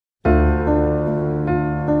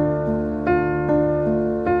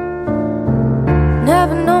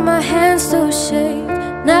Never known my hands to shake,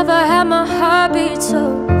 never had my heart beat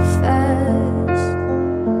so fast.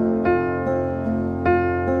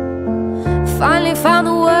 Finally found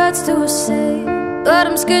the words to say, but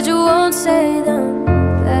I'm scared you won't say them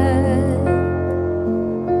back.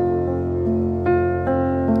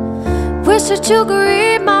 Wish that you could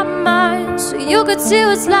read my mind, so you could see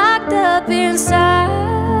what's locked up inside.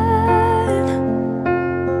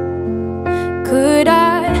 Could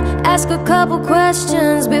I ask a couple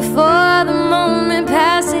questions before the moment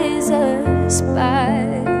passes us by?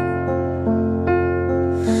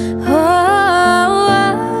 Oh,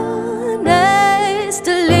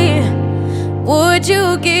 honestly, would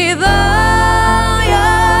you give all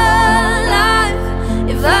your life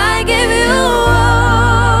if I give you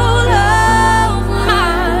all of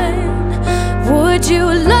mine? Would you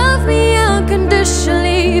love me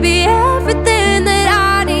unconditionally, be everything that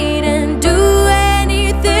I need, and do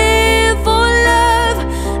anything for love?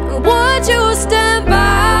 Would you stand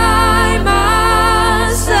by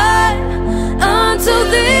my side until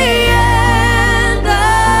the end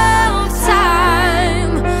of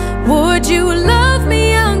time? Would you love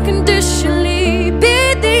me unconditionally, be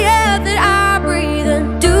the air that I breathe,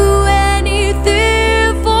 and do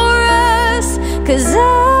anything for us? 'Cause I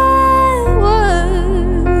would.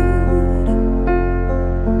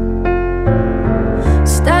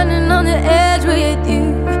 Standing on the edge with you,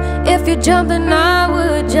 if you're jumping I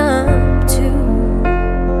would jump too.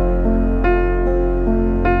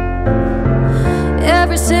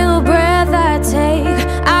 Every single breath I take,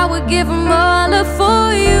 I would give them all up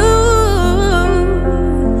for you.